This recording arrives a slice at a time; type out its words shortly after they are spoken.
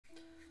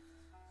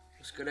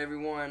What's good,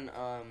 everyone?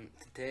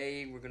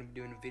 Today we're going to be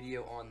doing a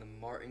video on the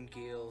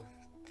martingale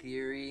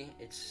theory.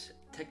 It's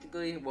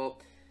technically, well,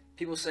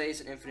 people say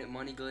it's an infinite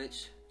money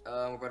glitch.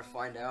 We're about to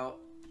find out.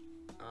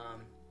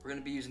 We're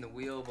going to be using the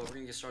wheel, but we're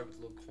going to get started with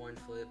a little coin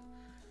flip.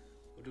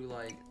 We'll do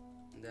like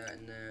that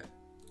and that.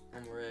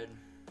 I'm red.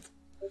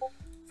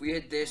 If we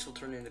hit this, we'll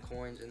turn it into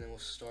coins, and then we'll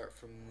start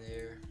from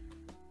there.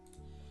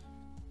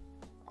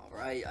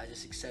 Alright, I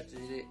just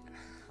accepted it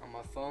on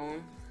my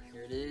phone.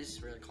 Here it is.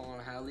 We're gonna call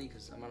on Hallie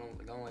because I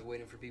don't like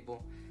waiting for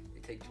people. They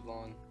take too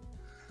long.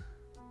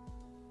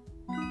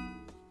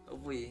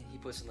 Hopefully he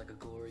puts in like a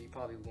glory. He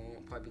probably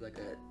won't. Probably like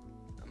a,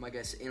 my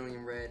guess,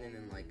 alien red and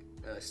then like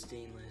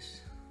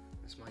stainless.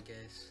 That's my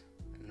guess.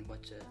 And a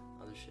bunch of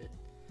other shit.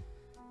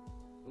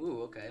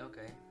 Ooh, okay.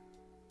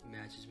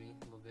 Matches me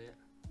a little bit.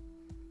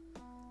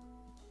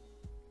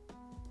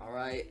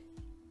 Alright.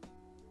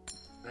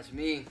 That's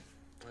me.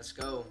 Let's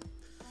go.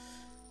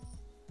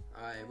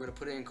 Alright, we're gonna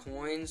put it in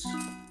coins.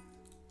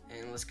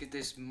 And let's get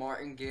this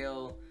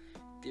martingale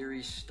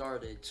theory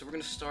started. So we're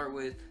gonna start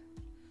with,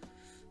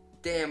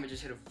 damn, I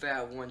just hit a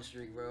fat one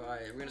streak, bro.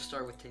 Alright, we're gonna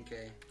start with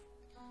 10k.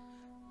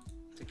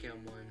 10k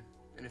on one.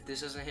 And if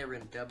this doesn't hit, we're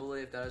gonna double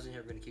it. If that doesn't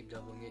hit, we're gonna keep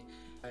doubling it.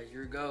 Alright,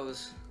 here it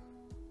goes.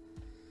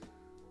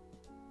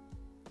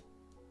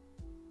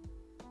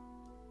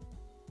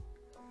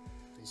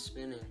 It's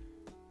spinning.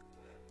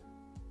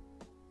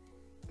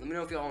 Let me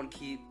know if y'all want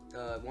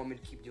me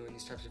to keep doing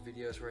these types of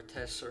videos where I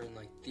test certain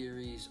like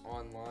theories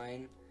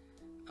online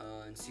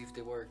and see if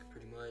they work,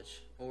 pretty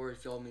much. Or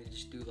if y'all want me to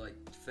just do like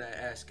fat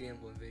ass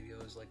gambling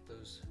videos like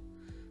those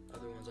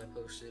other ones I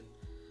posted.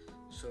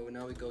 So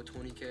now we go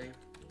 20k, and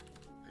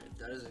if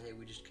that doesn't hit,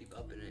 we just keep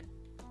upping it.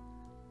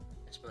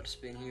 It's about to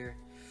spin here.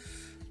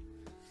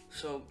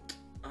 So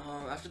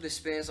after this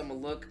spins, I'm gonna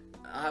look.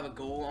 I have a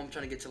goal. I'm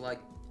trying to get to like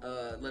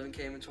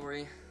 11k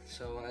inventory.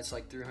 So that's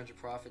like 300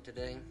 profit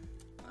today.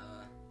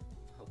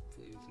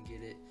 Hopefully we can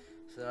get it.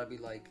 So that'll be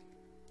like,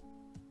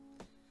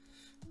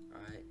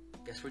 alright,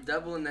 guess we're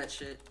doubling that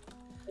shit.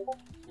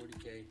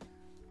 40k.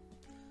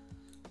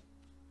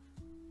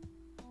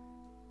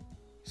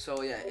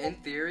 So yeah, in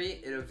theory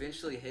it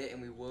eventually hit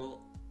and we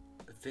will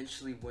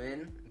eventually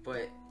win,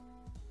 but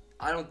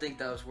I don't think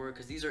that was work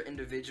because these are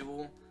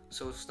individual.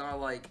 So it's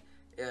not like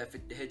if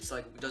it hits,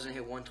 like, it doesn't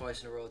hit one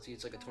twice in a row,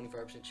 it's like a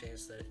 25%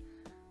 chance that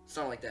it's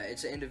not like that.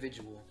 It's an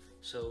individual,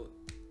 so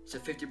it's a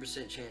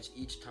 50% chance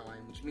each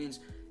time, which means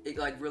it,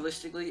 like,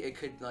 realistically it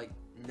could like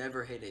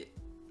never hit it,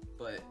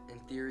 but in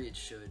theory it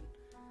should.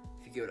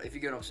 If you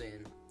get what I'm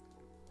saying.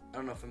 I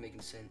don't know if I'm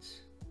making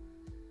sense.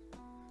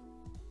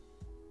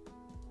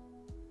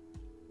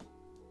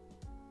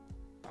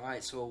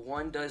 Alright, so a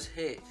 1 does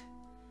hit.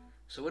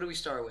 So what do we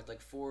start with?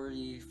 Like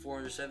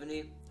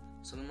 470?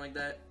 Something like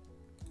that?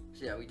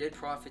 So yeah, we did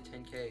profit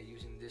 10k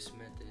using this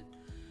method.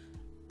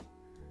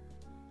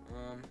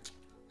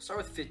 Start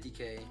with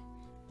 50k.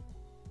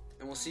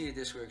 And we'll see if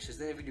this works. Because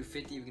then if we do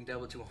 50, we can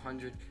double it to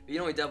 100. But you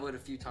can only double it a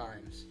few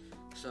times.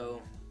 So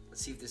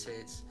let's see if this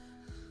hits.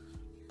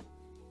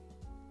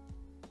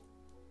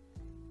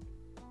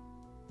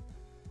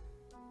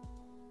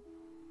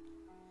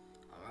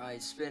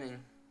 Alright, spinning.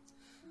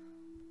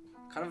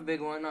 Kind of a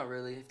big one, not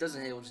really. If it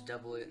doesn't hit, we'll just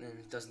double it. And then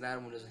if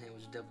that one doesn't hit, we'll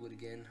just double it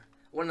again.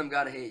 One of them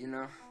gotta hit, you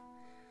know?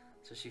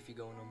 Especially if you're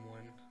going on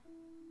one.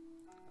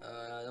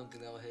 I don't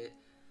think that'll hit.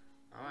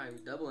 Alright,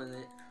 we're doubling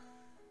it.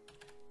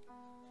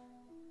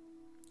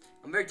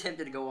 I'm very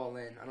tempted to go all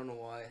in. I don't know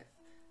why.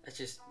 That's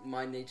just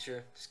my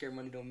nature. Scared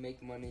money don't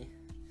make money.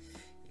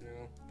 You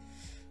know.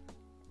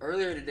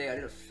 Earlier today, I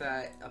did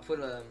I put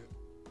a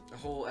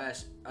whole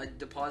ass. I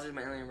deposited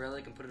my alien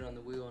relic and put it on the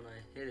wheel, and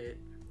I hit it.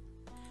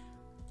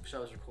 Wish I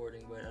was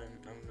recording, but I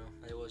don't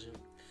know. I wasn't.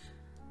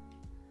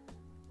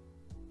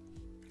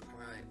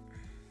 Alright.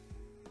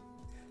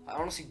 I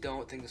honestly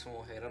don't think this one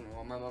will hit. I don't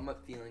know. I'm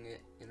up feeling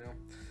it, you know.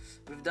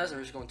 But if it doesn't,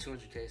 we're just going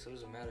 200k, so it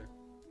doesn't matter.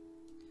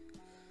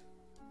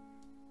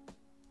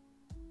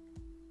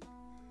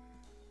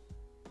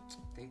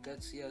 I think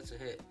that's a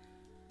hit.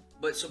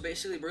 But so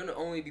basically, we're gonna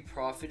only be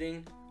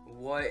profiting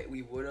what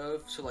we would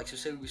have. So like, so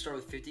say we start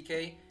with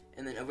 50k,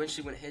 and then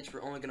eventually when it hits,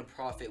 we're only gonna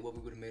profit what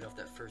we would have made off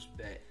that first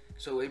bet.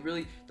 So it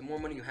really, the more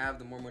money you have,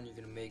 the more money you're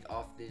gonna make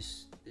off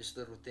this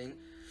little thing.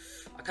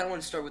 I kind of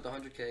want to start with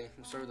 100k.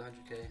 Let's start with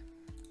 100k.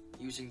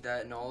 Using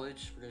that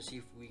knowledge, we're gonna see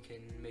if we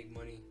can make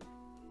money.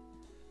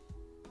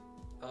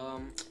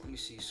 Let me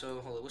see.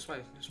 So hold on, what's my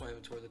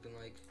inventory looking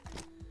like?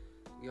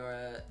 We are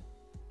at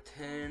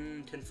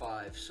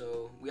 10.5.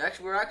 So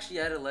we're actually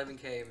at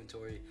 11k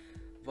inventory.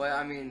 But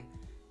I mean,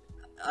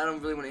 I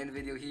don't really want to end the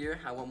video here.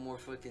 I want more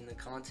fucking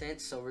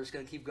content, so we're just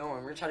gonna keep going.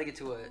 We're gonna try to get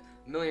to a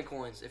million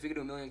coins. If we can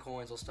do a million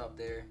coins, I'll stop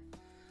there.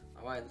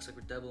 All right, looks like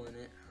we're doubling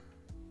it.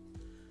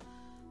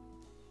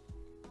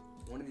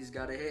 One of these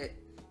gotta hit.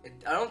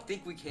 I don't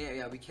think we can.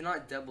 Yeah, we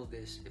cannot double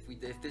this.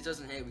 If this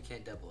doesn't hit, we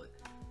can't double it.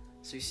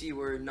 So you see,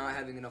 we're not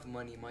having enough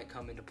money. Might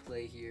come into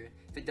play here.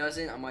 If it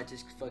doesn't, I might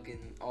just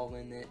fucking all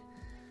in it.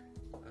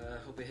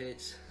 Hope it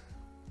hits.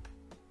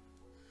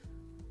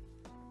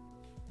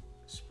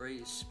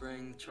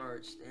 Spraying the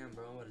charts. Damn,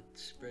 bro, I'm gonna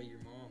spray your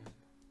mom.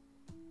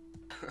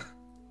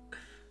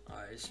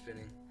 Alright, it's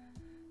spinning.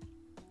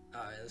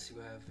 Alright, let's see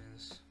what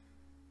happens.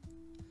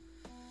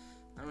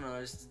 I don't know,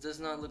 it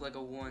does not look like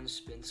a one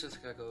spin. This looks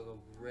like a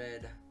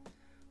red.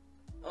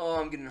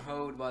 Oh, I'm getting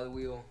hoed by the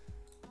wheel.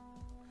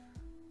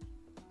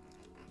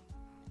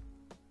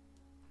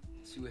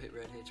 Let's see what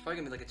red hits. Probably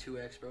gonna be like a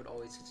 2x, bro. It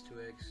always hits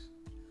 2x.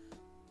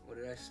 What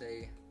did I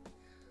say?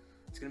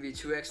 It's gonna be a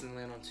 2x and then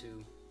land on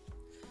 2.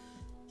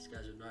 These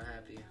guys are not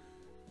happy.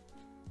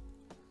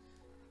 I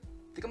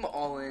think I'm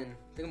all in.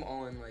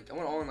 Like, I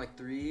want all in like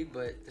 3,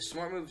 but the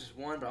smart move is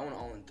 1, but I want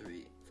all in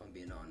 3, if I'm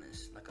being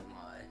honest. Not gonna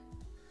lie.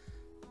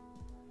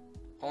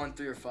 All in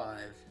 3 or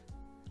 5.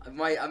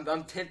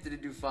 I'm tempted to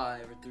do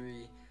 5 or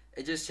 3.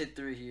 It just hit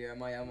 3 here. I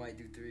might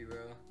do 3,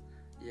 bro.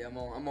 Yeah,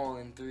 I'm all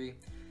in 3.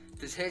 If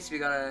this hits,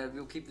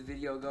 we'll keep the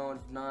video going.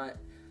 If not,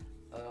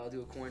 I'll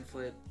do a coin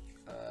flip,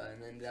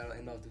 and then that'll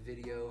end off the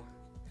video.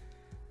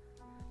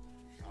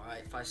 All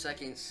right, 5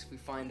 seconds. We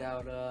find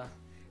out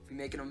if we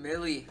making a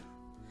milli.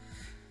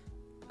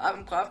 I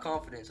have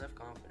confidence.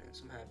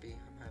 I'm happy.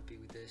 I'm happy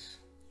with this.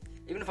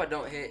 Even if I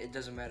don't hit, it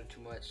doesn't matter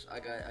too much. I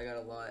got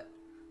a lot.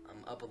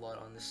 I'm up a lot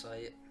on this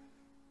site.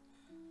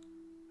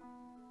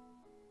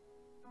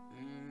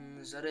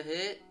 Is that a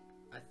hit?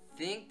 I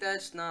think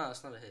that's it's not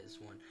a hit. It's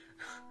 1.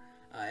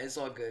 Alright, it's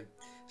all good.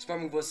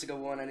 Smart move was to go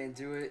 1. I didn't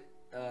do it.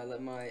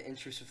 Let my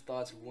intrusive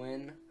thoughts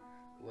win.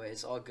 But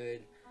it's all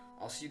good.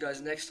 I'll see you guys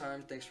next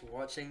time. Thanks for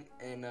watching.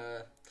 And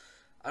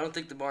I don't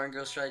think the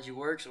martingale strategy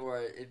works,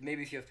 or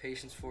maybe if you have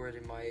patience for it,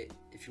 it might,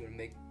 if you want to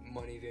make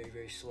money very,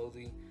 very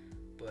slowly.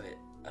 But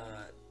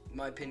in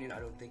my opinion, I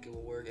don't think it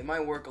will work. It might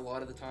work a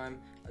lot of the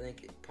time. I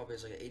think it probably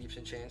has like an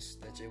 80% chance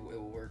that it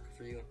will work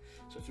for you.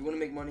 So if you want to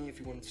make money, if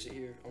you want to sit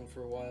here on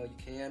for a while, you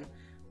can.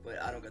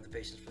 But I don't got the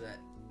patience for that.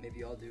 Maybe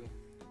y'all do.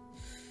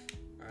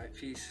 Alright,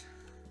 peace.